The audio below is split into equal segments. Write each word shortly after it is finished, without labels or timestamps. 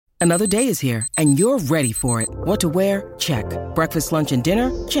Another day is here, and you're ready for it. What to wear? Check. Breakfast, lunch, and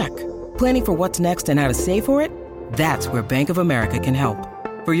dinner? Check. Planning for what's next and how to save for it? That's where Bank of America can help.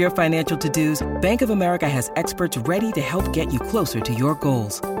 For your financial to-dos, Bank of America has experts ready to help get you closer to your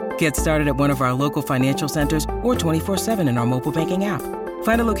goals. Get started at one of our local financial centers or 24/7 in our mobile banking app.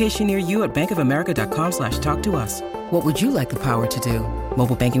 Find a location near you at bankofamerica.com/talktous. What would you like the power to do?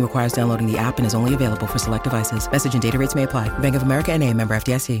 Mobile banking requires downloading the app and is only available for select devices. Message and data rates may apply. Bank of America N.A., member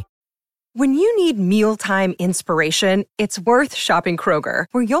FDIC. When you need mealtime inspiration, it's worth shopping Kroger,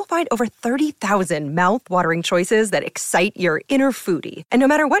 where you'll find over 30,000 mouth-watering choices that excite your inner foodie. And no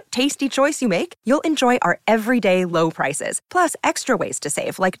matter what tasty choice you make, you'll enjoy our everyday low prices, plus extra ways to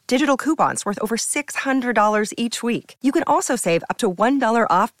save, like digital coupons worth over $600 each week. You can also save up to $1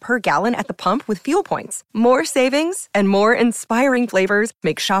 off per gallon at the pump with fuel points. More savings and more inspiring flavors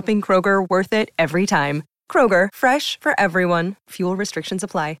make shopping Kroger worth it every time. Kroger, fresh for everyone. Fuel restrictions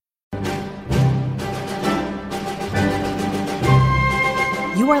apply.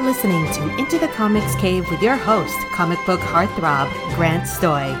 You are listening to Into the Comics Cave with your host, comic book heartthrob, Grant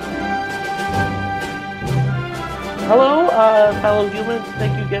Stoy. Hello, fellow humans.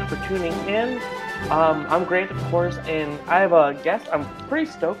 Thank you again for tuning in. I'm Grant, of course, and I have a guest I'm pretty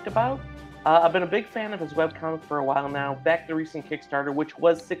stoked about. I've been a big fan of his webcomic for a while now, back to the recent Kickstarter, which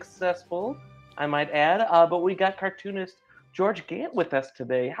was successful, I might add. But we got cartoonist George Gant with us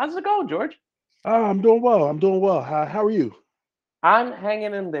today. How's it going, George? I'm doing well. How are you? I'm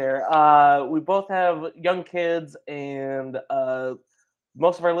hanging in there. We both have young kids, and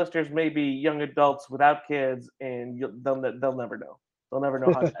most of our listeners may be young adults without kids, and they'll never know. They'll never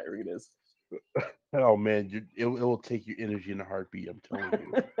know how tiring it is. Oh man, it will take your energy in a heartbeat. I'm telling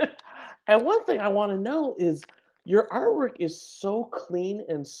you. And one thing I want to know is your artwork is so clean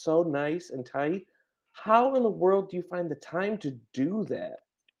and so nice and tight. How in the world do you find the time to do that?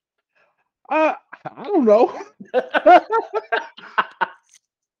 I don't know.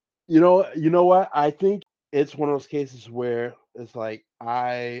 You know what? I think it's one of those cases where it's like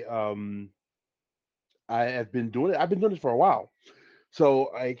I have been doing it. I've been doing this for a while.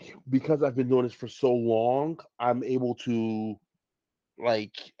 So like because I've been doing this for so long, I'm able to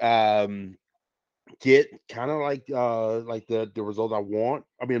like get kind of like the result I want.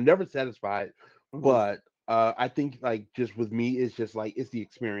 I mean, I'm never satisfied, but I think like just with me, it's just like it's the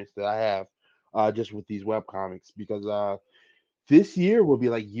experience that I have just with these web comics because this year will be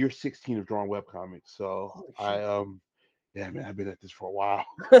like year 16 of drawing web comics. So yeah, man, I've been at this for a while.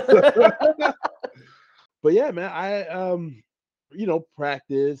 But yeah, man, I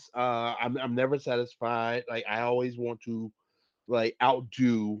practice. I'm never satisfied. Like I always want to like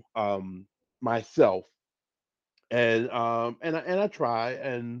outdo myself. And I try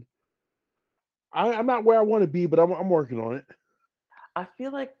and I'm not where I want to be, but I'm working on it. I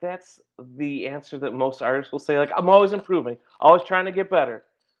feel like that's the answer that most artists will say. Like, I'm always improving, always trying to get better.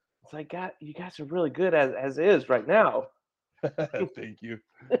 It's like, God, you guys are really good as is right now. Thank you.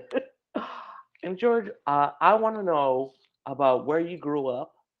 And George, I want to know about where you grew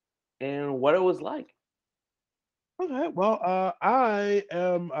up and what it was like. Okay, well, I'm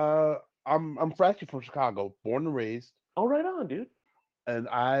actually from Chicago, born and raised, Oh, right on, dude. and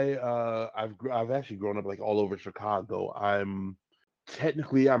I've actually grown up like all over Chicago. I'm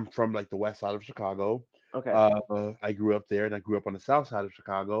from like the west side of Chicago. Okay. I grew up there, and I grew up on the south side of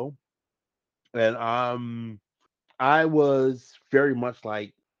Chicago, and I was very much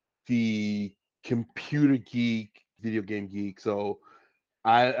like the computer geek, video game geek. So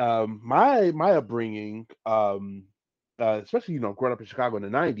I my upbringing, especially growing up in Chicago in the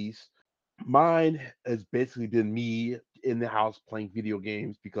 '90s, mine has basically been me in the house playing video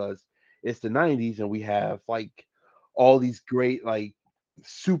games because it's the '90s and we have like all these great like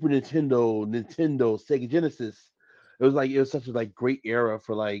Super Nintendo, Sega Genesis. It was such a like great era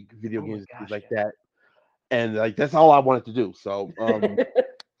for like video Oh my games and things gosh, like that, and like that's all I wanted to do. So yeah.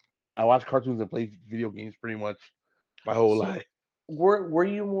 I watched cartoons and played video games pretty much my whole So, life. were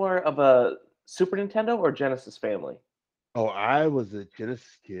you more of a Super Nintendo or Genesis family? Oh, I was a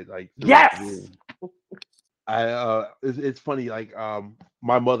Genesis kid, like through and Yes. through. It's funny, like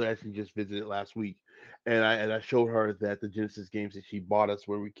my mother actually just visited last week, and I showed her that the Genesis games that she bought us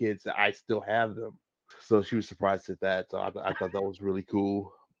when we were kids, that I still have them. So she was surprised at that. So I thought that was really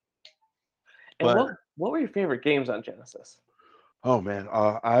cool. And But what were your favorite games on Genesis? oh man,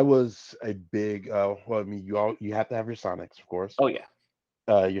 I was a big well, I mean, you have to have your Sonics, of course. Oh yeah.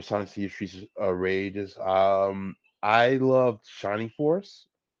 Your Sonic Streets Rages. I loved Shining Force.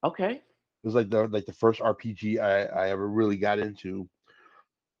 Okay. It was like the first RPG I ever really got into.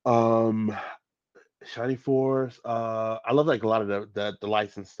 Um, Shiny Force. I love like a lot of the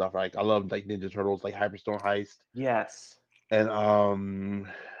licensed stuff. Like I love like Ninja Turtles, like Hyperstone Heist, Yes. and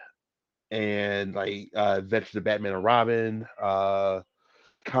like Adventures of Batman and Robin,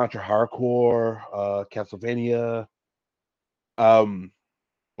 Contra Hardcore, Castlevania, um,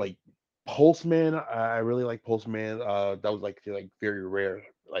 like Pulseman. I really like Pulseman. That was like very rare,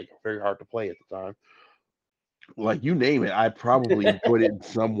 like very hard to play at the time. Like you name it, I probably enjoyed it in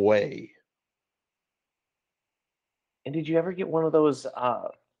some way. And did you ever get one of those? I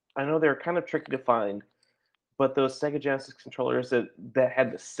know they're kind of tricky to find, but those Sega Genesis controllers that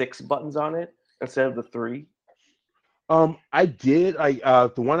had the 6 buttons on it instead of the 3. I did.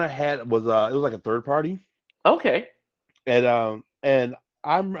 The one I had was it was like a third party, Okay. and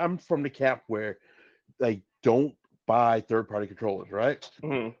I'm from the camp where like don't buy third party controllers, right?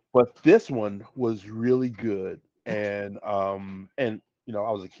 Mhm. But this one was really good, and I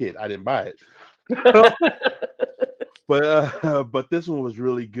was a kid, I didn't buy it, but this one was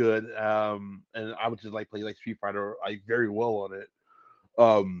really good, and I would just like play like Street Fighter like very well on it.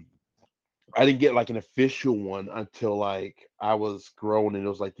 Um, I didn't get like an official one until like I was grown, and it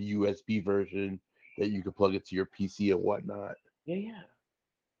was like the USB version that you could plug it to your PC and whatnot. Yeah, yeah.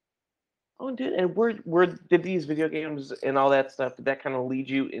 Oh, dude, and where did these video games and all that stuff, did that kind of lead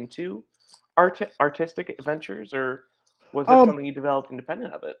you into artistic adventures, or was that Um, something you developed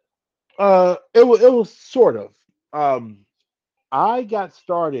independent of it? it was sort of. Um, I got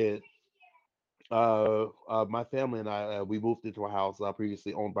started. My family and I we moved into a house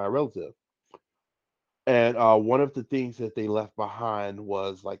previously owned by a relative, and one of the things that they left behind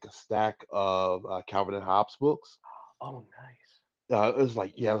was like a stack of Calvin and Hobbes books. Oh, nice. It was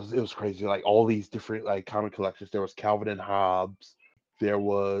like yeah, it was crazy. Like all these different like comic collections. There was Calvin and Hobbes. There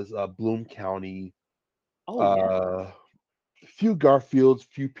was Bloom County. Oh, yeah. A few Garfields,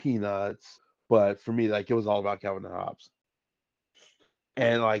 few Peanuts. But for me, like it was all about Calvin and Hobbes,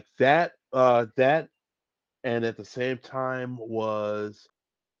 and like that, and at the same time was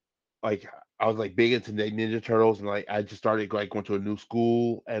like I was like big into Ninja Turtles, and like I just started like going to a new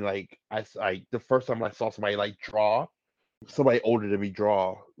school, and like I the first time I saw somebody like draw, somebody older than me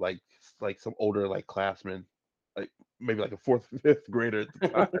draw, like some older like classman, like maybe like a fourth, fifth grader at the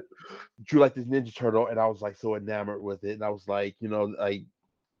time, drew like this Ninja Turtle, and I was like so enamored with it, and I was like,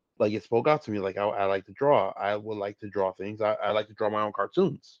 like it spoke out to me, like I like to draw. I would like to draw things. I like to draw my own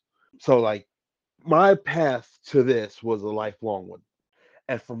cartoons. So like my path to this was a lifelong one.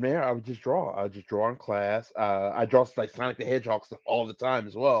 And from there, I would just draw. I would just draw in class. I draw like Sonic the Hedgehog stuff all the time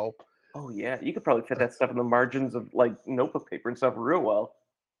as well. Oh, yeah. You could probably fit that stuff in the margins of like notebook paper and stuff real well.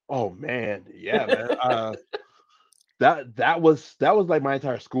 Oh man, yeah, man. That was like my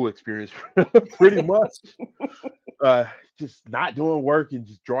entire school experience, pretty much. Uh, just not doing work and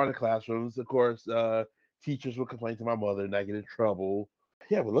just drawing in classrooms. Of course, teachers would complain to my mother and I get in trouble.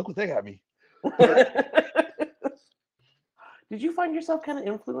 Yeah, but look what they got me. Did you find yourself kind of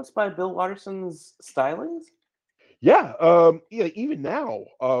influenced by Bill Watterson's stylings? Yeah, yeah. Even now,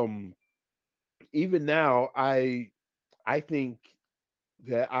 I think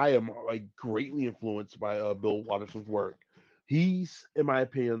that I am like greatly influenced by Bill Watterson's work. He's, in my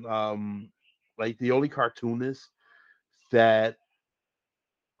opinion, like the only cartoonist that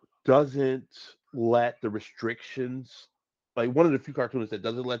doesn't let the restrictions, like one of the few cartoonists that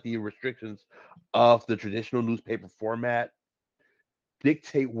doesn't let the restrictions of the traditional newspaper format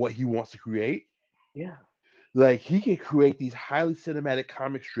dictate what he wants to create. Yeah. Like he can create these highly cinematic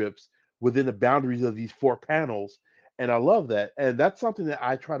comic strips within the boundaries of these 4 panels, and I love that. And that's something that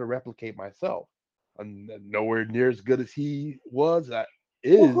I try to replicate myself. I'm nowhere near as good as he was, Well,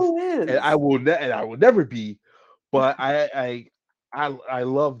 is, who and is? I will never be. But I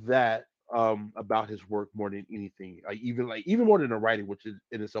love that about his work more than anything. Even more than the writing, which is,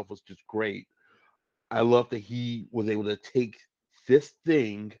 in itself was just great. I love that he was able to take this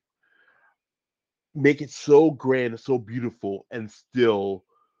thing, make it so grand and so beautiful, and still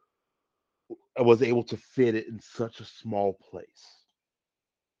was able to fit it in such a small place.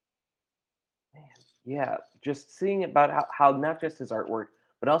 Man, yeah, just seeing about how not just his artwork,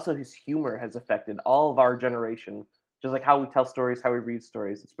 but also his humor has affected all of our generation. Just like how we tell stories, how we read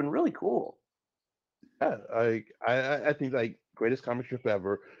stories. It's been really cool. Yeah, I think like greatest comic strip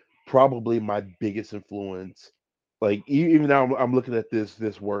ever, probably my biggest influence. Like even now, I'm looking at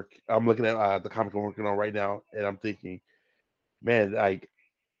this work. I'm looking at the comic I'm working on right now, and I'm thinking, man, like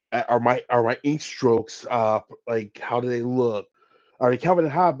are my ink strokes like how do they look? Are they Calvin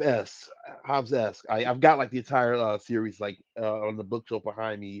and Hobbes esque? I've got like the entire series like on the bookshelf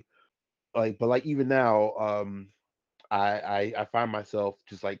behind me. Like, but like even now, I find myself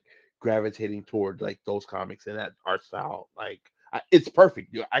just like gravitating toward like those comics and that art style. Like it's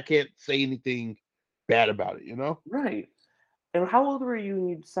perfect. I can't say anything bad about it. Right. And how old were you when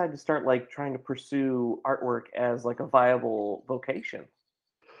you decided to start like trying to pursue artwork as like a viable vocation?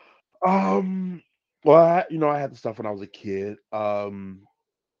 Um. Well, I had the stuff when I was a kid.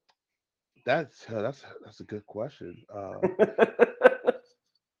 That's a good question.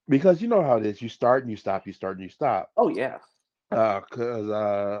 Because you know how it is. You start and you stop. You start and you stop. Oh yeah. Because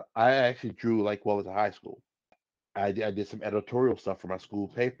I actually drew like well into high school. I did some editorial stuff for my school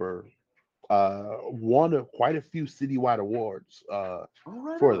paper. Won quite a few citywide awards All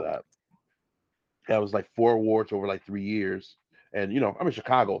right for on. that. That was like 4 awards over like 3 years. And I'm in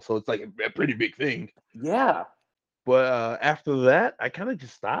Chicago, so it's like a pretty big thing. Yeah. But after that, I kind of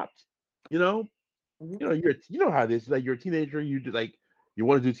just stopped. You know, Mhm. you know how it is. Like you're a teenager, you do like you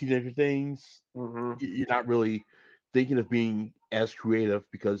want to do teenager things. Mhm. You're not really thinking of being as creative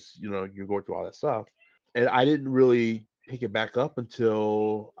because you're going through all that stuff. And I didn't really pick it back up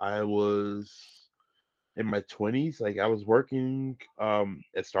until I was in my 20s. Like I was working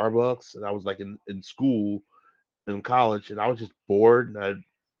at Starbucks, and I was like in school in college, and I was just bored, and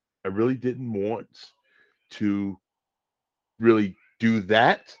I really didn't want to really do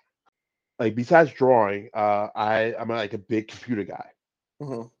that. Like besides drawing, I'm like a big computer guy.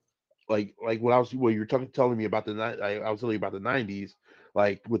 Mhm. Like when you were telling me about I was telling you about the 90s,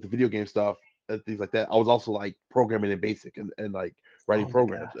 like with the video game stuff and things like that. I was also like programming in BASIC and like writing Oh my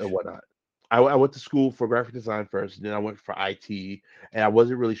programs and gosh. whatnot. I went to school for graphic design first, and then I went for IT, and I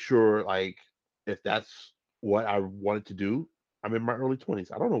wasn't really sure like if that's what I wanted to do. I'm in my early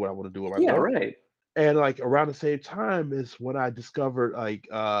 20s. I don't know what I want to do with Yeah. myself. Right. And like around the same time is when I discovered like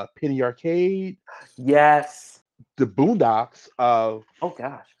Penny Arcade, Yes. the Boondocks. Oh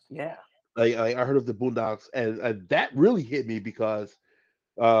gosh. Yeah. I heard of the Boondocks, and that really hit me because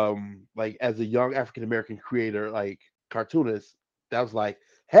like as a young African American creator, like cartoonist, that was like,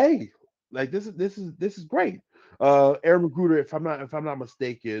 hey, like this is great. Aaron Magruder, if I'm not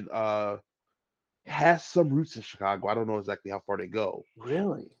mistaken, has some roots in Chicago. I don't know exactly how far they go.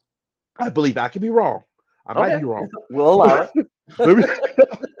 Really. I believe I could be wrong. I might Okay. be wrong. We'll allow it. Let me,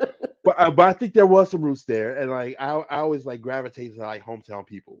 but I think there was some roots there, and like I always like gravitate to like hometown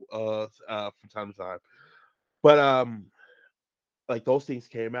people from time to time. But like those things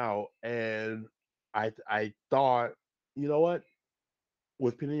came out, and I thought, you know what,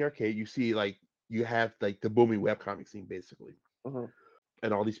 with Penny Arcade, you see like you have like the booming webcomic scene basically, Mhm.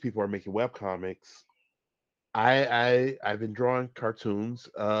 and all these people are making webcomics. I've been drawing cartoons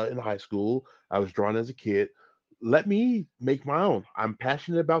in high school. I was drawing as a kid. Let me make my own. I'm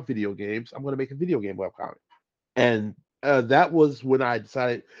passionate about video games. I'm going to make a video game webcomic. And that was when I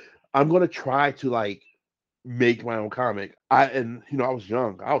decided I'm going to try to like make my own comic. I was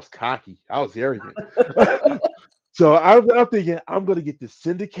young. I was cocky. I was arrogant. So I'm thinking I'm going to get this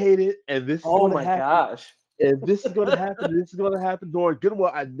syndicated, and this is Oh going to my happen, gosh. and this is going to happen, and this is going to happen. During good and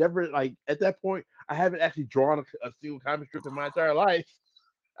well, I never like at that point. I haven't actually drawn a single comic strip in my entire life.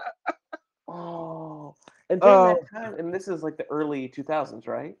 Oh. And during Uh, that time, and this is like the early 2000s,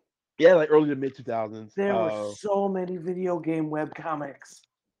 right? yeah, like early to mid 2000s. There were so many video game web comics.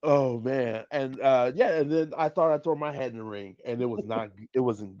 Oh man, and yeah, and then I thought I'd throw my head in the ring, and it was not. It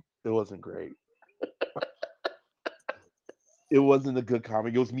wasn't great. It wasn't a good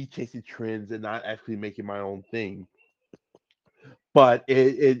comic. It was me chasing trends and not actually making my own thing. But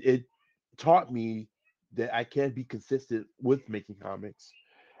it taught me that I can be consistent with making comics,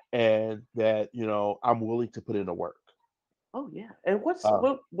 and that I'm willing to put in the work. Oh yeah. And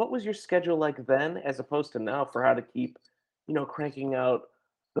Uh, what was your schedule like then as opposed to now for how to keep, cranking out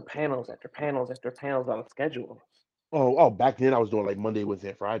the panels after panels after panels on a schedule? oh, back then I was doing like Monday, Wednesday,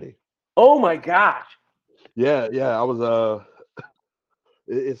 and Friday. Oh my gosh. Yeah, yeah, I was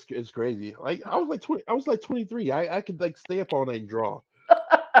it's crazy. Like I was like 20, I was like 23. I could like stay up all night and draw.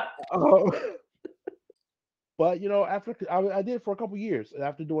 Uh, but after I did it for a couple years, and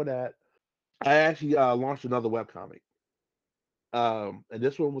after doing that, I actually launched another webcomic. And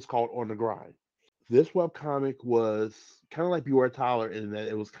this one was called On the Grind. This webcomic was kind of like Beware Tyler in that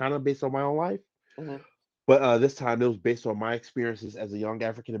it was kind of based on my own life, Mhm. but this time it was based on my experiences as a young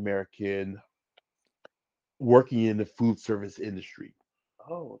African American working in the food service industry.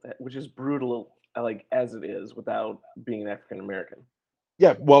 Oh, that which is brutal, like as it is, without being an African American.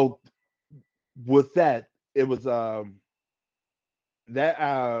 Yeah, well, with that, it was that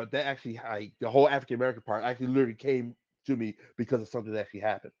actually like the whole African American part actually literally came to me because of something that actually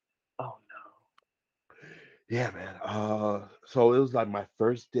happened. Oh no. Yeah, man. So it was like my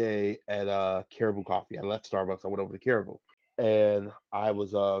first day at Caribou Coffee. I left Starbucks. I went over to Caribou, and I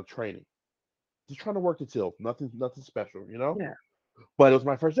was training, just trying to work the till, nothing special, Yeah. But it was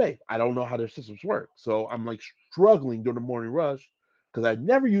my first day. I don't know how their systems work, so I'm like struggling during the morning rush because I've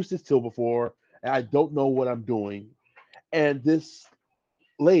never used this till before, and I don't know what I'm doing. And this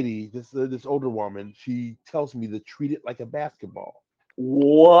lady, this older woman, she tells me to treat it like a basketball.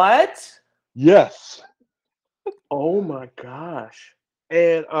 What? Yes. Oh my gosh.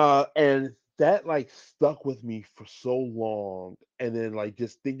 And that like stuck with me for so long. And then like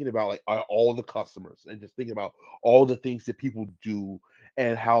just thinking about like all the customers and just thinking about all the things that people do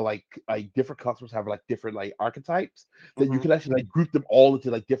and how like different customers have like different like archetypes that you Hmm. can actually like group them all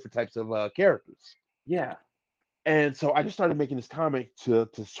into like different types of characters. Yeah. And so I just started making this comic to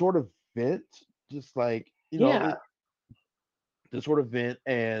sort of vent, just like Yeah. to sort of vent.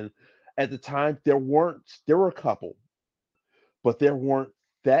 And at the time there were a couple, but there weren't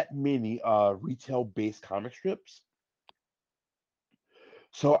that many retail based comic strips.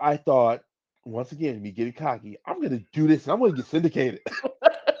 So I thought, once again, me getting cocky, I'm gonna do this and I'm gonna get syndicated.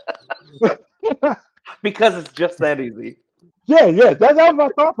 Because it's just that easy. Yeah, that was my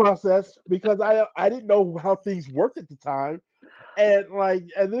thought process because I didn't know how things worked at the time. And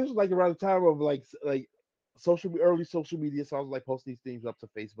this was like around the time of like early social media. So I was like posting these things up to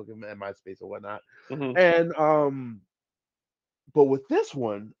Facebook and MySpace and whatnot. Hmm. And but with this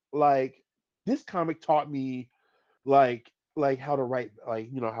one, like this comic taught me like how to write, like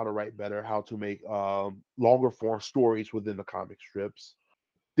how to write better, how to make longer form stories within the comic strips.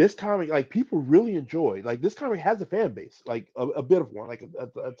 This comic, like people really enjoy. Like this comic has a fan base, like a bit of one, like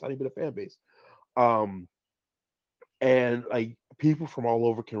a tiny bit of fan base. Um, and like people from all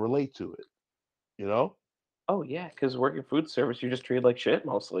over can relate to it. You know? Oh yeah, because working food service, you just treat like shit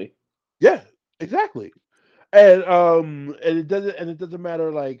mostly. Yeah, exactly. And it doesn't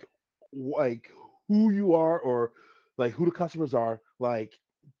matter like who you are or like who the customers are. Like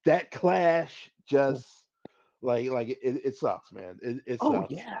that clash just it sucks, man. It Oh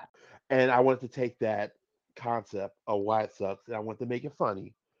sucks. yeah. And I wanted to take that concept of why it sucks and I wanted to make it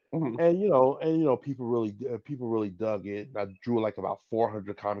funny. Hmm. And people really dug it. I drew like about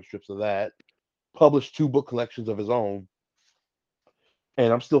 400 comic strips of that. Published 2 book collections of his own,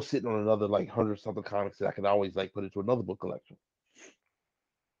 and I'm still sitting on another like 100 something comics that I could always like put into another book collection.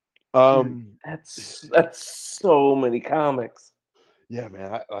 Dude, Um, that's so many comics. yeah,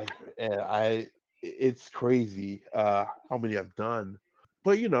 man, it's crazy how many I've done,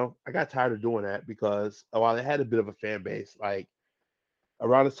 but I got tired of doing that because while I had a bit of a fan base, like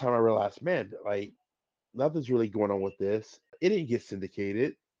around this time I realized, man, like nothing's really going on with this. It didn't get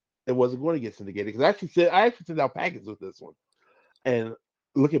syndicated. It wasn't going to get syndicated because I actually sent out packets with this one. And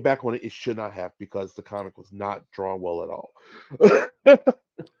looking back on it, it should not have because the comic was not drawn well at all.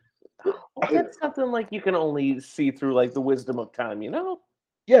 Well, that's something like you can only see through like the wisdom of time, you know?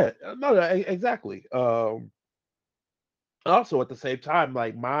 Yeah, no, exactly. Also at the same time,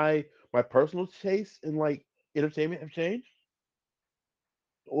 like my personal taste in like entertainment have changed.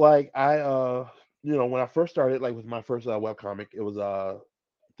 Like when I first started, like with my first webcomic, it was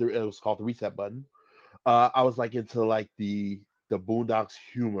called the Reset Button. I was like into like the Boondocks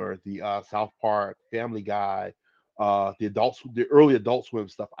humor, the South Park, Family Guy, the early Adult Swim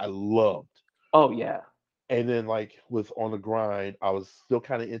stuff. I loved. Oh yeah. And then like with On the Grind, I was still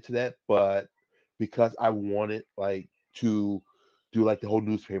kind of into that, but because I wanted like to do like the whole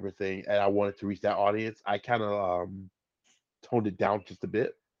newspaper thing and I wanted to reach that audience, I kind of toned it down just a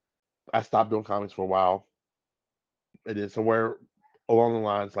bit. I stopped doing comics for a while, and then somewhere along the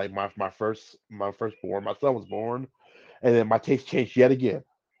lines, like my firstborn, my son was born, and then my taste changed yet again.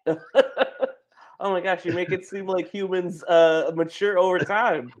 Oh my gosh, you make it seem like humans mature over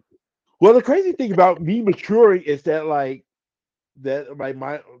time. Well, the crazy thing about me maturing is that my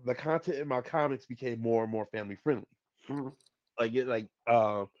the content in my comics became more and more family friendly. Mhm.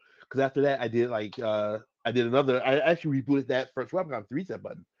 Because after that I did another. I actually rebooted that first webcomic, the Reset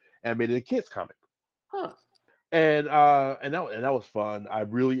Button, and I made it a kids comic. Huh. And that was fun. I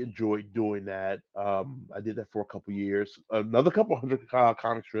really enjoyed doing that. I did that for a couple years. Another couple hundred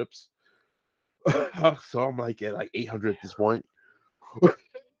comic strips. So I'm like at like 800 at this point.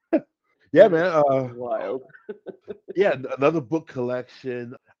 Yeah, That is man. wild. Yeah, another book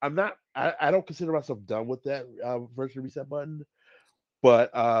collection. I don't consider myself done with that version Reset Button, but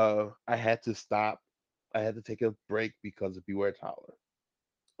I had to stop. I had to take a break because of Beware Tyler.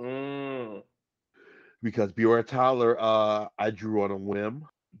 Mm. Because Beware Tyler, I drew on a whim,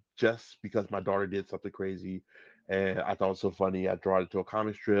 just because my daughter did something crazy, and I thought it was so funny. I draw it to a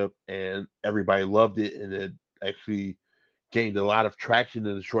comic strip, and everybody loved it, and it actually gained a lot of traction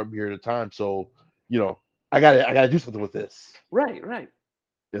in a short period of time. So, you know, I gotta do something with this. Right, right.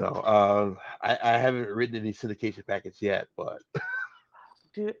 I haven't written any syndication packets yet, but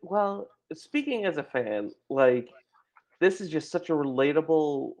Dude, well, speaking as a fan, like this is just such a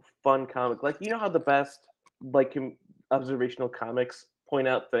relatable, fun comic. Like you know how the best like observational comics point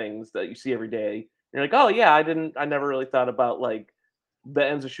out things that you see every day. You're like, oh yeah, I never really thought about like the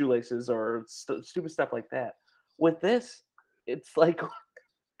ends of shoelaces or stupid stuff like that. With this, it's like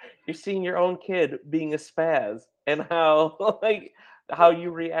you're seeing your own kid being a spaz and how like how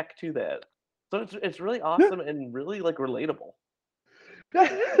you react to that. So it's really awesome and really like relatable.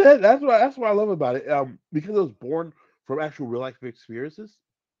 that's what I love about it. Because it was born from actual real life experiences.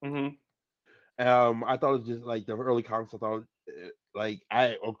 Hmm. I thought it was just like the early comics. I thought, like,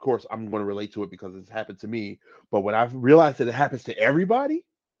 of course I'm going to relate to it because it's happened to me. But when I realized that it happens to everybody,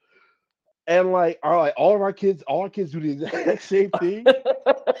 and like all our kids do the exact same thing,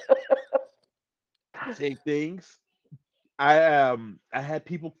 same things. I had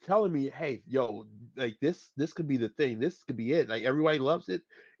people telling me, "Hey, yo, like this could be the thing. This could be it. Like everybody loves it.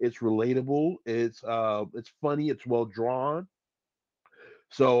 It's relatable. It's funny. It's well drawn."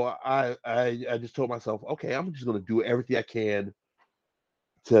 So I just told myself, okay, I'm just gonna do everything I can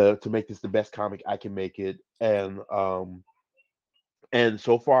to make this the best comic I can make it. And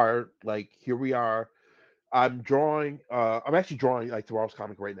so far, like here we are. I'm actually drawing like tomorrow's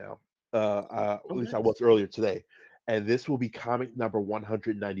comic right now. At Oh, least I nice. was earlier today. And this will be comic number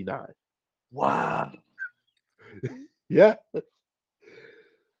 199. Wow. Yeah.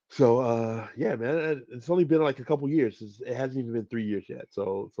 So yeah, man, it's only been like a couple years. It hasn't even been 3 years yet.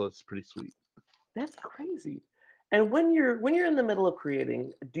 So it's pretty sweet. That's crazy. And when you're in the middle of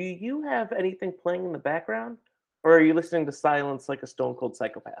creating, do you have anything playing in the background, or are you listening to silence like a stone cold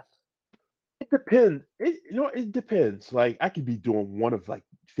psychopath? It depends. It depends. Like I could be doing one of like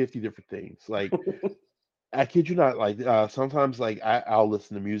 50 different things. Like I kid you not. Like sometimes like I'll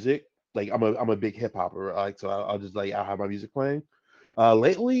listen to music. Like I'm a big hip hopper. Like so I'll just like I'll have my music playing.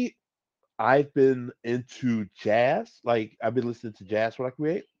 Lately I've been into jazz. Like I've been listening to jazz when I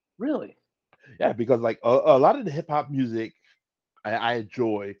create. Really? Yeah, because like a lot of the hip hop music I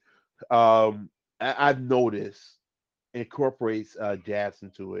enjoy. I've noticed incorporates jazz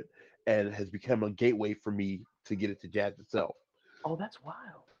into it and has become a gateway for me to get into jazz itself. Oh, that's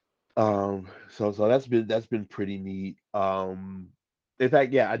wild. So that's been pretty neat. In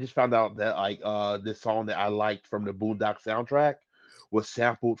fact, yeah, I just found out that like this song that I liked from the Boondock soundtrack was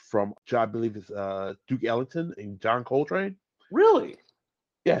sampled from I believe it's Duke Ellington and John Coltrane. Really?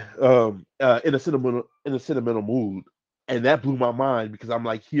 Yeah, in a sentimental mood, and that blew my mind because I'm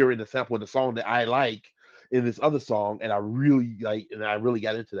like hearing the sample in the song that I like in this other song, and I really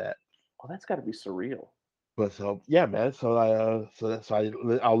got into that. Oh, that's got to be surreal. But so yeah, man.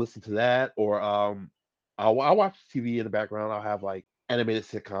 I'll listen to that, or I'll watch TV in the background. I'll have like animated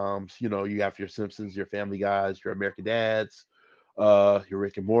sitcoms. You know, you have your Simpsons, your Family Guys, your American Dads, your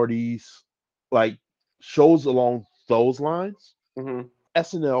Rick and Morty's, like shows along those lines. Hmm.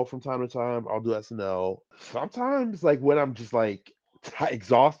 SNL from time to time. I'll do SNL. Sometimes, like when I'm just like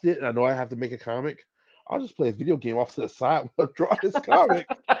exhausted and I know I have to make a comic, I'll just play a video game off to the side while I draw this comic.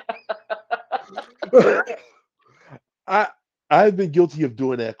 I I've been guilty of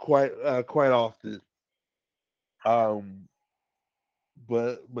doing that quite often. Um,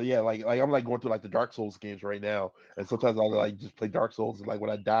 but yeah, like I'm like going through like the Dark Souls games right now, and sometimes I'll like just play Dark Souls, and like when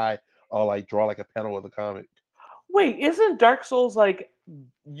I die, I'll like draw like a panel of the comic. Wait, isn't Dark Souls like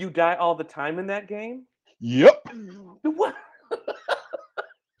you die all the time in that game? Yep. What?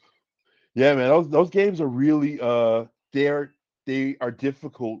 Yeah, man, those games are really they are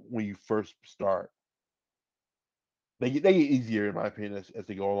difficult when you first start. They get easier in my opinion as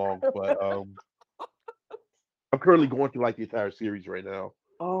they go along. But I'm currently going through like the entire series right now.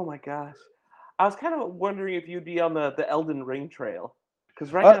 Oh my gosh. I was kind of wondering if you'd be on the Elden Ring trail.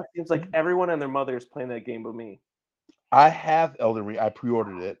 Because right Uh, now it seems like everyone and their mother is playing that game but me. I have Elden Ring. I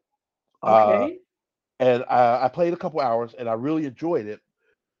pre-ordered it, uh, Okay. and I played a couple hours, and I really enjoyed it.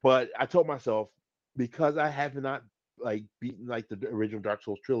 But I told myself because I have not like beaten like the original Dark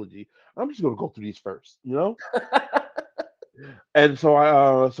Souls trilogy, I'm just gonna go through these first, you know. And so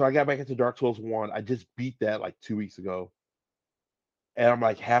I got back into Dark Souls 1. I just beat that like 2 weeks ago, and I'm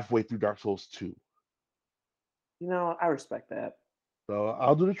like halfway through Dark Souls 2. I respect that. So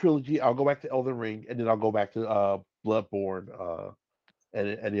I'll do the trilogy. I'll go back to Elden Ring, and then I'll go back to Bloodborne,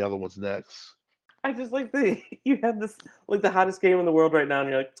 and the other ones next. I just like the you have this like the hottest game in the world right now, and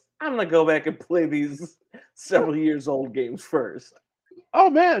you're like, I'm gonna go back and play these several years old games first. Oh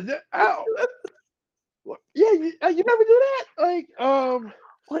man, ow. Yeah, you never do that. Like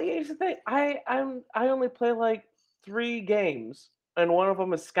Well, here's the thing. I only play like 3 games, and one of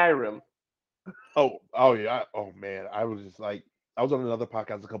them is Skyrim. Oh yeah. Oh man, I was just like, I was on another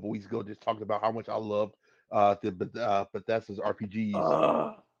podcast a couple weeks ago, just talking about how much I love Bethesda's RPGs.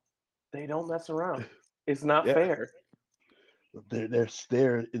 Ugh, they don't mess around. It's not Yeah, fair.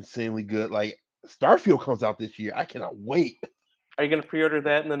 they're insanely good. Like Starfield comes out this year. I cannot wait. Are you gonna pre-order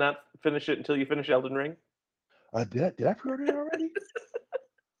that and then not finish it until you finish Elden Ring? Did I pre-order it already?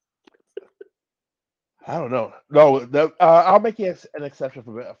 I don't know. No, I'll make an exception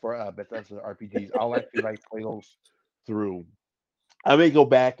for Bethesda RPGs. I'll actually like play those through. I may go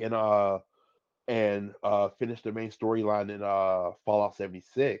back and finish the main storyline in Fallout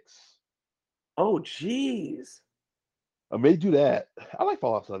 76. Oh, jeez. I may do that. I like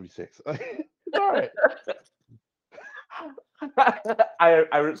Fallout 76. It's all right.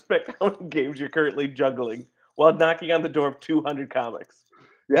 I respect how many games you're currently juggling while knocking on the door of 200 comics.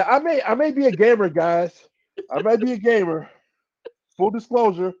 Yeah, I may be a gamer, guys. I may be a gamer. Full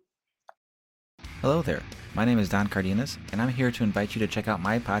disclosure. Hello there. My name is Don Cardenas, and I'm here to invite you to check out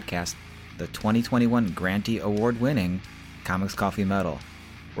my podcast, the 2021 Grantee Award-winning Comics Coffee Metal,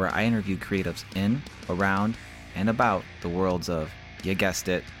 where I interview creatives in, around, and about the worlds of, you guessed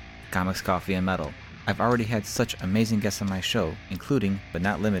it, comics, coffee, and metal. I've already had such amazing guests on my show, including, but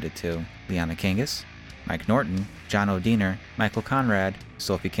not limited to, Liana Kangas, Mike Norton, John O'Deener, Michael Conrad,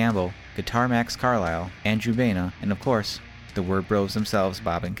 Sophie Campbell, Guitar Max Carlisle, Andrew Baina, and of course, the Word Bros themselves,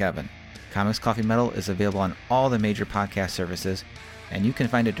 Bob and Kevin. Comics Coffee Metal is available on all the major podcast services, and you can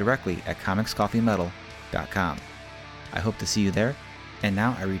find it directly at comicscoffeemetal.com. I hope to see you there, and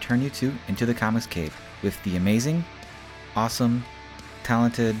now I return you to Into the Comics Cave with the amazing, awesome,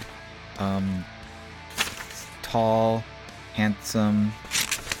 talented, tall, handsome,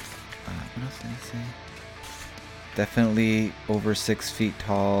 what else did I say? Definitely over 6 feet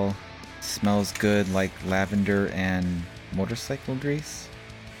tall, smells good like lavender and motorcycle grease.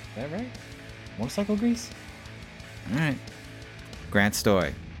 Is that right? Motorcycle grease? Alright. Grant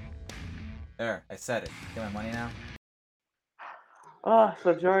Stoy. There, I said it. Get my money now?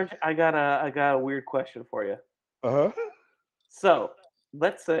 So George, I got a weird question for you. Uh-huh. So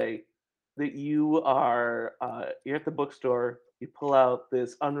let's say that you're at the bookstore, you pull out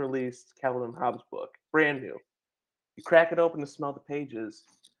this unreleased Calvin and Hobbes book, brand new. You crack it open to smell the pages,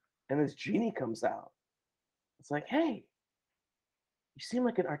 and this genie comes out. It's like, hey, you seem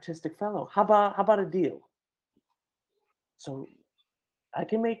like an artistic fellow. How about a deal? So I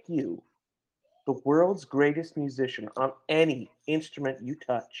can make you the world's greatest musician on any instrument you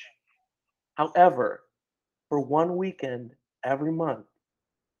touch. However, for one weekend every month,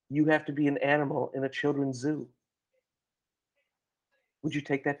 you have to be an animal in a children's zoo. Would you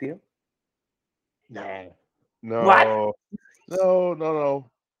take that deal? No. What?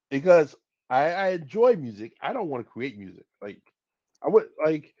 No. Because I enjoy music. I don't want to create music. Like I would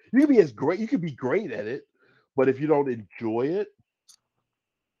like you can be great at it, but if you don't enjoy it,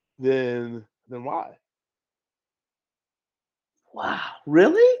 then why? Wow,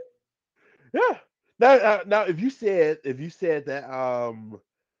 really? Yeah. Now if you said that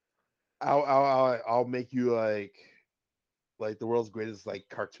I'll make you like the world's greatest like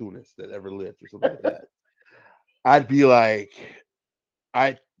cartoonist that ever lived or something like that. I'd be like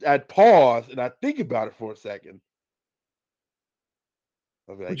I'd pause and I'd think about it for a second.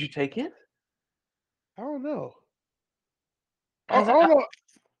 I'd be Would like, you take it? I don't know. I 'Cause don't know.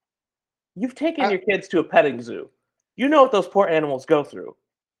 you've taken I, your kids to a petting zoo. You know what those poor animals go through.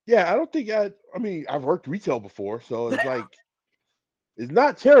 yeah, I don't think I mean, I've worked retail before, so it's like it's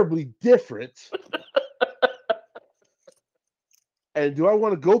not terribly different. And do I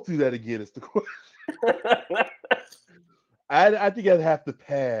want to go through that again? Is the question. I think I'd have to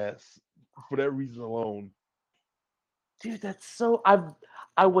pass for that reason alone. Dude, that's so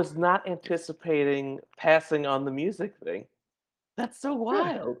I was not anticipating passing on the music thing. That's so Yeah,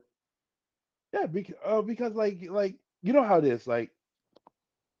 wild. yeah, because like you know how it is, like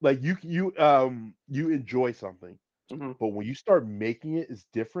you enjoy something, Mhm. but when you start making it, it's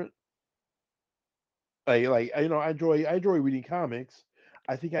different. Like I enjoy reading comics.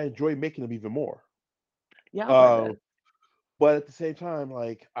 I think I enjoy making them even more. Yeah, I'll buy Uh, that. but at the same time,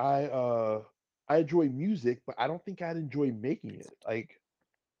 like I enjoy music, but I don't think I'd enjoy making it. Like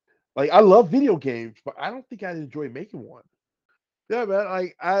I love video games, but I don't think I'd enjoy making one. Yeah, man.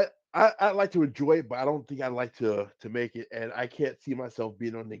 Like I like to enjoy it, but I don't think I'd like to make it, and I can't see myself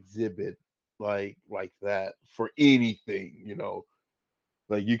being on an exhibit like that for anything.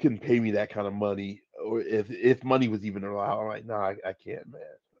 Like you can pay me that kind of money, or if money was even allowed. I'm like, no, I can't, man.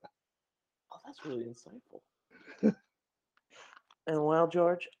 Oh, that's really insightful.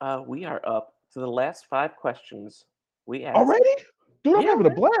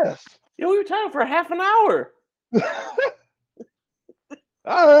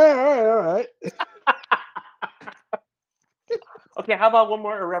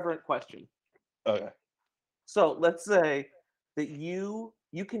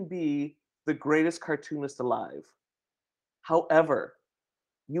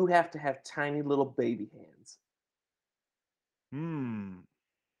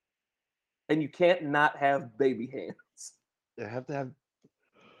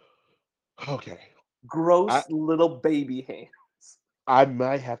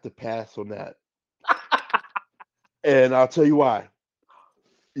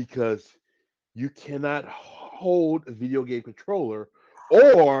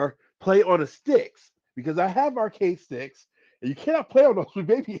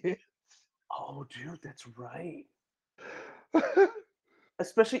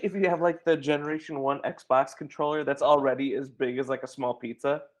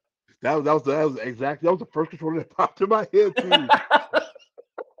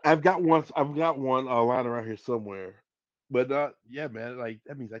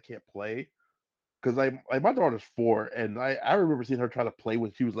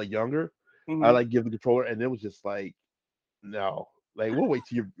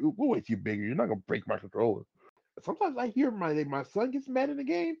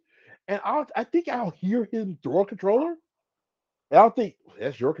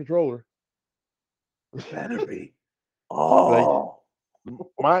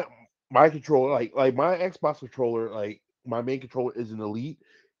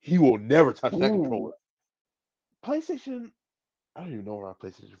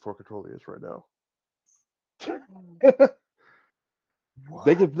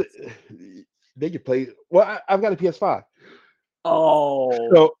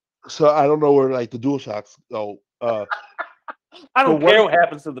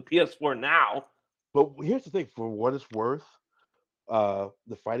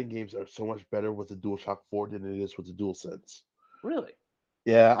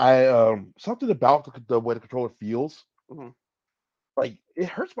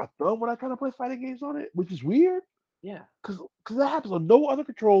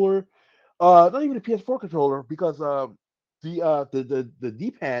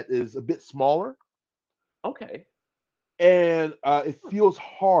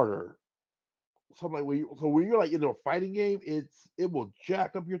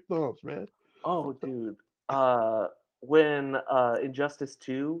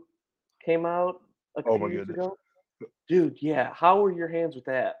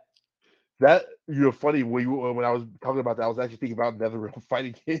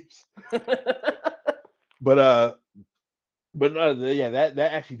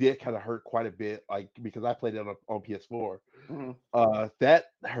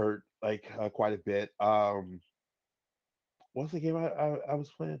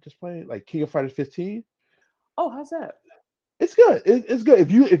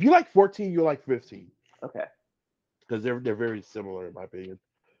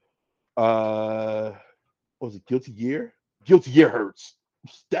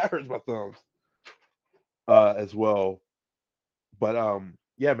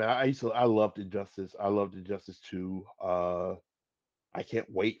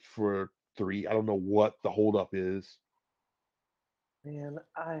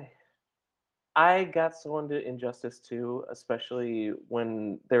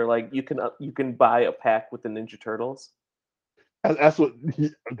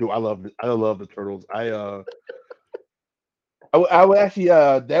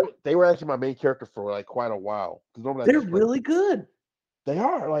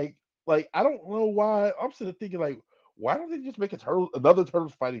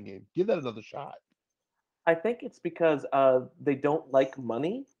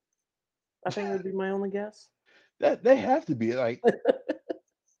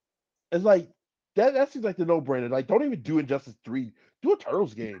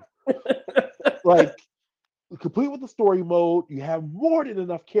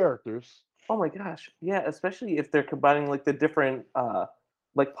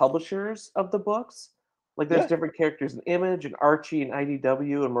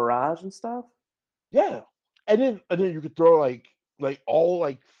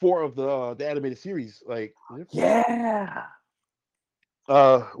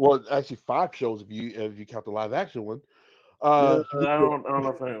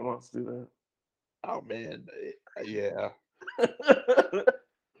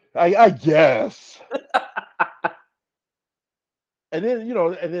 And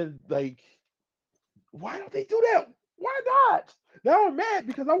then like, why don't they do that? Why not? Now I'm mad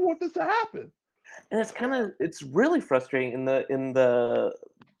because I want this to happen. And it's really frustrating in the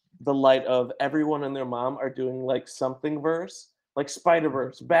light of everyone and their mom are doing like something verse, like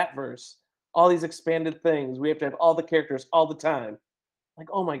Spider-Verse, Batverse, all these expanded things. We have to have all the characters all the time. Like,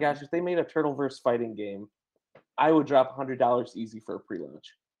 oh my gosh, if they made a Turtleverse fighting game, I would drop $100 easy for a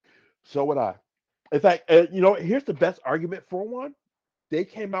pre-launch. So would I. In fact, here's the best argument for one. They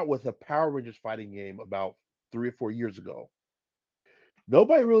came out with a Power Rangers fighting game about 3 or 4 years ago.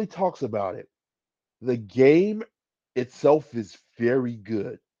 Nobody really talks about it. The game itself is very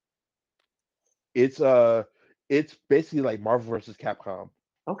good. It's it's basically like Marvel versus Capcom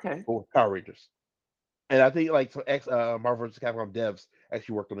Okay. for Power Rangers. And I think like some ex Marvel vs. Capcom devs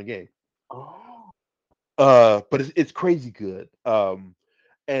actually worked on the game. Oh. But it's crazy good.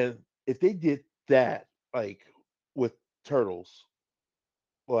 And if they did that like with Turtles,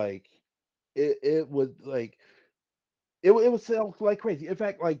 like it would like it would sell like crazy. In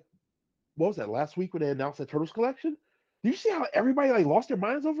fact, like what was that last week when they announced the Turtles collection? Did you see how everybody like lost their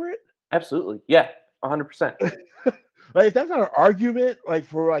minds over it? Absolutely. Yeah, 100%. Like if that's not an argument like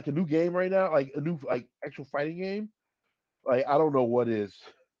for like a new game right now, like a new like actual fighting game, like I don't know what is.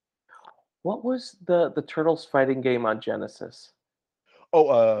 What was the Turtles fighting game on Genesis?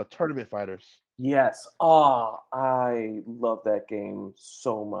 Oh, Tournament Fighters. Yes. Oh, I love that game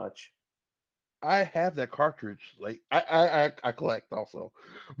so much. I have that cartridge. Like I collect also,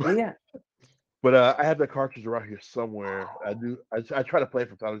 Yeah. but I have that cartridge around here somewhere. I do. I try to play it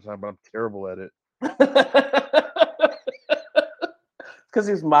from time to time, but I'm terrible at it. Because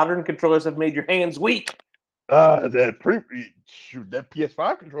these modern controllers have made your hands weak. Shoot, that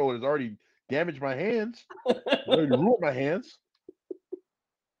PS5 controller has already damaged my hands. It's already ruined my hands.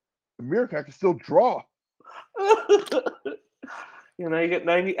 The miracle I can still draw. You get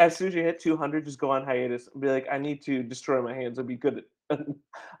 90. As soon as you hit 200, just go on hiatus and be like, I need to destroy my hands and be good at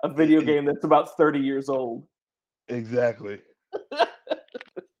a video game that's about 30 years old. Exactly.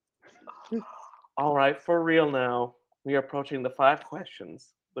 All right, for real now. We are approaching the 5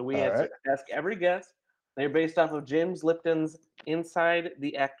 questions that we All right. ask every guest. They're based off of James Lipton's Inside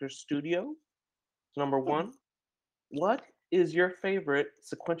the Actor's Studio. So number 1, what is your favorite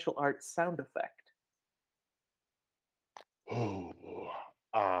sequential art sound effect? Oh,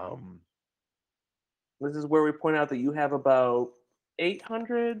 This is where we point out that you have about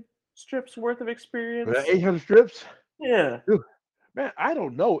 800 strips worth of experience. 800 strips. Yeah. Dude, man, I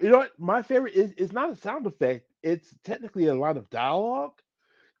don't know. You know what? My favorite is not a sound effect. It's technically a line of dialogue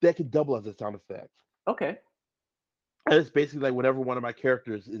that can double as a sound effect. Okay. And it's basically like whenever one of my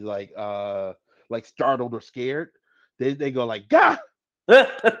characters is like startled or scared, they go like "Gah!" and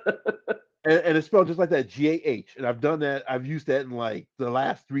it's spelled just like that, GAH. And I've done that. I've used that in like the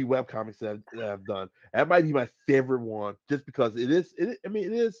last 3 webcomics that I've done. That might be my favorite one, just because it is. I mean,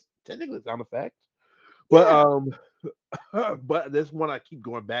 it is technically a sound effect, but but this one I keep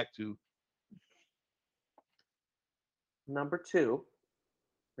going back to. Number 2,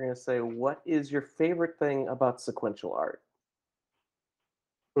 we're going to say, what is your favorite thing about sequential art?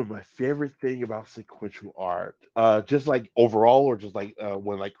 My favorite thing about sequential art, just like overall, or just like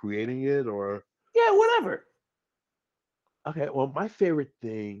when like creating it, or Yeah, whatever. okay. Well, my favorite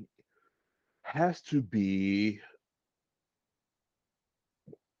thing has to be,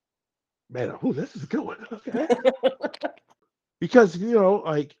 man. Oh, this is a good one. Okay, because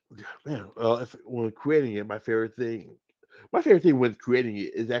like, man, if when creating it, my favorite thing when creating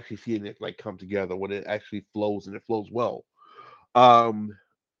it is actually seeing it like come together when it actually flows and it flows well. Um,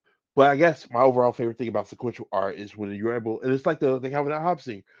 But I guess my overall favorite thing about sequential art is when you're able, and it's like the Calvin Hobbes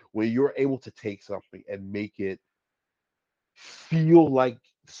thing, where you're able to take something and make it feel like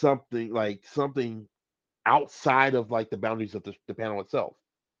something outside of like the boundaries of the panel itself.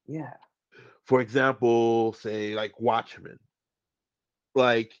 Yeah. For example, say like Watchmen,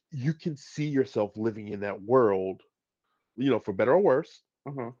 like you can see yourself living in that world, for better or worse.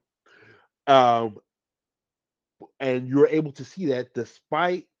 Hmm. Um, and you're able to see that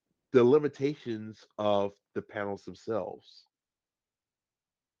despite the limitations of the panels themselves.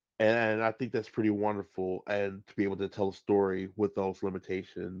 And I think that's pretty wonderful. And to be able to tell a story with those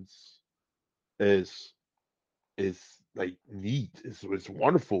limitations is is like neat. It's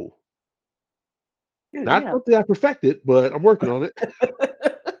wonderful. Dude, Not yeah. something I perfected, but I'm working on it.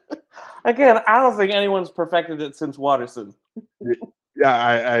 Again, I don't think anyone's perfected it since Watterson. Yeah,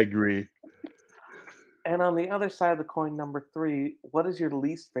 I agree. And on the other side of the coin, number 3, what is your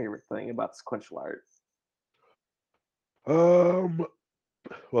least favorite thing about sequential art? Um,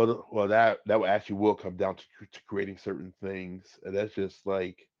 Well, that actually will come down to creating certain things, and that's just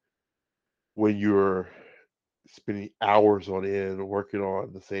like when you're spending hours on end working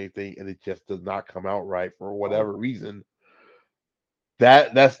on the same thing, and it just does not come out right for Oh, whatever reason.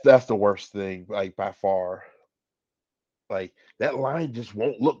 That's the worst thing, like by far. Like that line just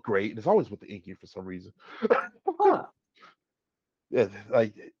won't look great. And it's always with the inking for some reason. huh. Yeah,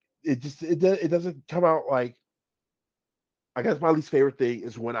 like it doesn't come out like. I guess my least favorite thing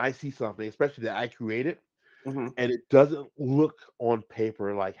is when I see something, especially that I created, Hmm. and it doesn't look on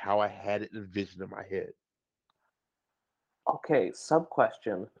paper like how I had it envisioned in my head. Okay, sub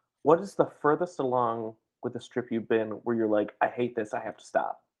question. What is the furthest along with the strip you've been where you're like, I hate this, I have to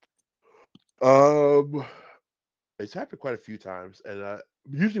stop? Um, it's happened quite a few times, and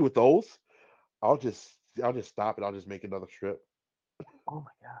usually with those, I'll just I'll just stop and I'll just make another strip. Oh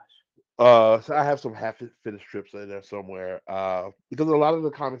my gosh. So I have some half finished strips in there somewhere. Because a lot of the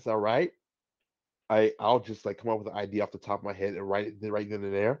comics I write, I'll just like come up with an idea off the top of my head and write it right then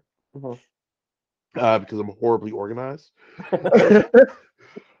and there. Hmm. Because I'm horribly organized.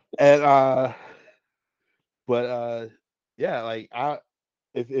 And but yeah, like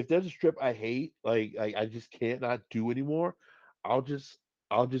if there's a strip I hate, like I just can't not do anymore, I'll just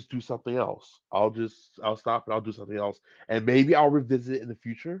I'll just do something else. I'll stop and I'll do something else, and maybe I'll revisit it in the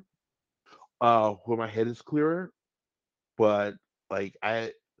future, when my head is clearer. But like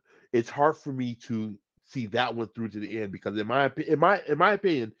it's hard for me to see that one through to the end because in my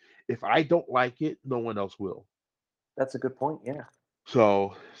opinion, if I don't like it, no one else will. That's a good point. Yeah.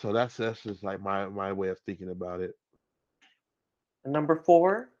 So that's just like my way of thinking about it. And number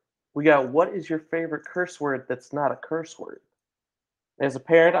four, we got what is your favorite curse word that's not a curse word? As a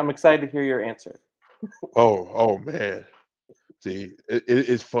parent, I'm excited to hear your answer. Oh man. See,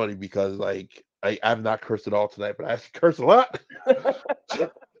 it's funny because like I've not cursed at all tonight, but I actually curse a lot.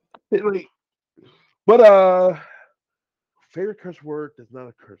 Like, but favorite curse word that's not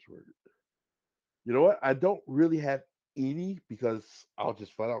a curse word. You know what? I don't really have any because I'll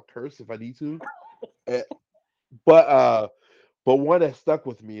just flat out curse if I need to. Eh, But but one that stuck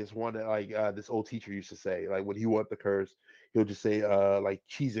with me is one that like this old teacher used to say. Like when he wanted to curse, he'll just say like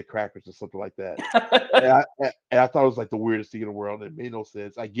cheese and crackers or something like that. And I thought it was like the weirdest thing in the world. It made no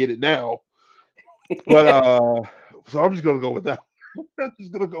sense. I get it now, but so I'm just gonna go with that. I'm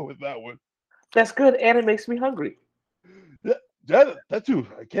just gonna go with that one. That's good, and it makes me hungry. That too.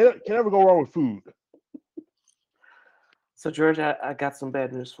 I can't ever go wrong with food. So, George, I got some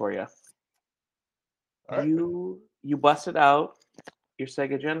bad news for you. All right. You busted out your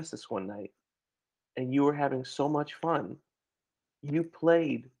Sega Genesis one night, and you were having so much fun. You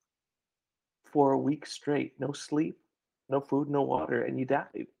played for a week straight, no sleep, no food, no water, and you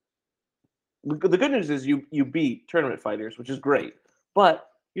died. The good news is you beat tournament fighters, which is great, but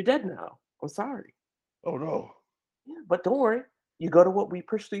you're dead now. I'm sorry. Oh no. Yeah, but don't worry. You go to what we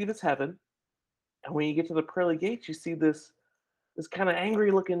perceive as heaven, and when you get to the pearly gates, you see this kind of angry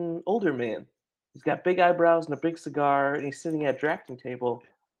looking older man. He's got big eyebrows and a big cigar, and he's sitting at a drafting table.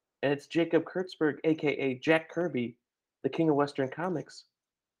 And it's Jacob Kurtzberg, aka Jack Kirby, the king of Western comics.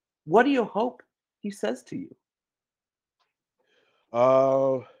 What do you hope he says to you?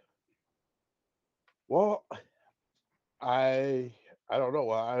 Uh, well, I I don't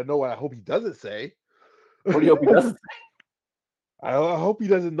know. I know what I hope he doesn't say. What do you hope he doesn't I hope he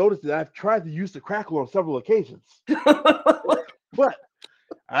doesn't notice that I've tried to use the crackle on several occasions. say? But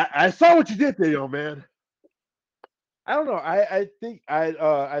I saw what you did there, young man. I don't know. I think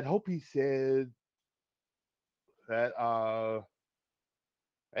I'd hope he said that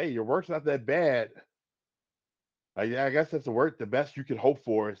hey, your work's not that bad. I guess that's the work. The best you can hope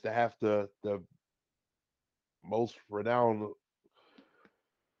for is to have the most renowned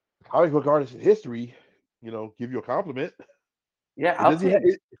comic book artist in history, give you a compliment. Yeah, It I'll doesn't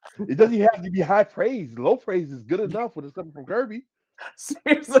take. it doesn't have to be high praise. Low praise is good enough when it's coming from Kirby.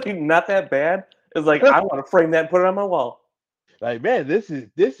 Seriously, not that bad. It's like I want to frame that and put it on my wall. Like, man, this is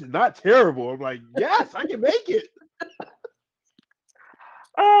not terrible. I'm like, yes, I can make it.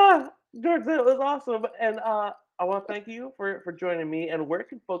 Ah, George, that was awesome, and I want to thank you for joining me. And where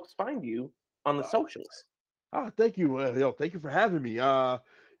can folks find you on the socials? Thank you. Thank you for having me.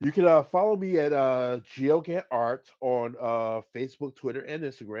 You can follow me at GeoGant Art on Facebook, Twitter, and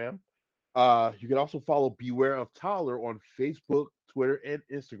Instagram. You can also follow Beware of Tyler on Facebook, Twitter, and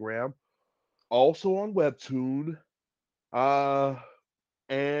Instagram. Also on Webtoon. Uh,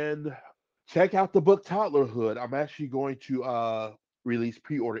 and check out the book Toddlerhood. I'm actually going to release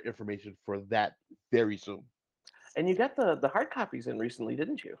pre-order information for that very soon. And you got the hard copies in recently,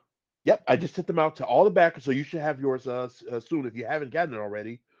 didn't you? Yep, I just sent them out to all the backers, so you should have yours soon if you haven't gotten it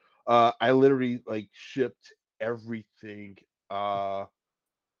already. I literally like shipped everything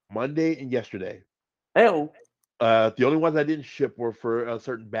Monday and yesterday. Oh, The only ones I didn't ship were for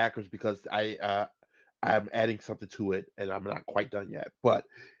certain backers because I'm adding something to it and I'm not quite done yet. But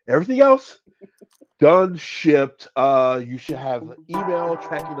everything else done, shipped. You should have email,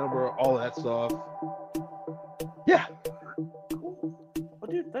 tracking number, all that stuff. Yeah. well,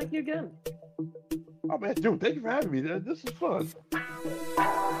 dude, thank you again. Oh man, dude, thank you for having me. This is fun.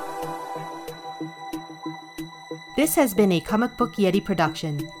 This has been a Comic Book Yeti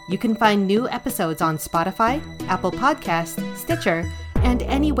production. You can find new episodes on Spotify, Apple Podcasts, Stitcher, and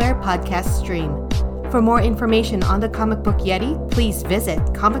anywhere podcasts stream. For more information on the Comic Book Yeti, please visit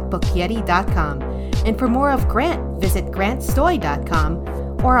comicbookyeti.com. And for more of Grant, visit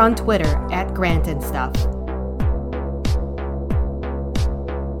grantstoy.com or on Twitter @grantandstuff.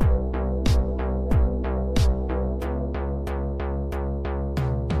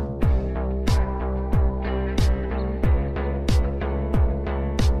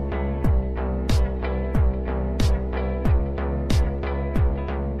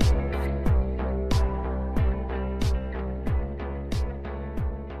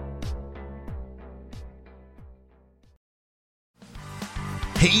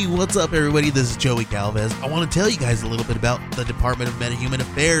 Hey, what's up, everybody? This is Joey Galvez. I want to tell you guys a little bit about the Department of Metahuman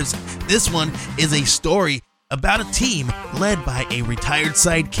Affairs. This one is a story about a team led by a retired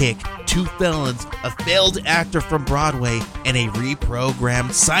sidekick, 2 felons, a failed actor from Broadway, and a reprogrammed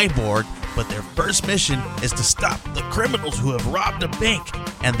cyborg. But their first mission is to stop the criminals who have robbed a bank,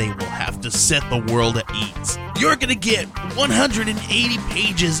 and they will have to set the world at ease. You're going to get 180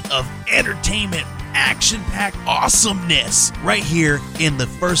 pages of entertainment, action-packed awesomeness right here in the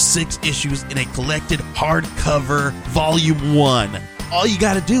first 6 issues in a collected hardcover volume 1. All you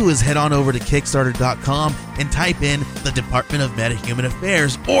got to do is head on over to Kickstarter.com and type in the Department of Metahuman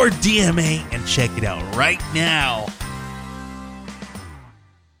Affairs or DMA and check it out right now.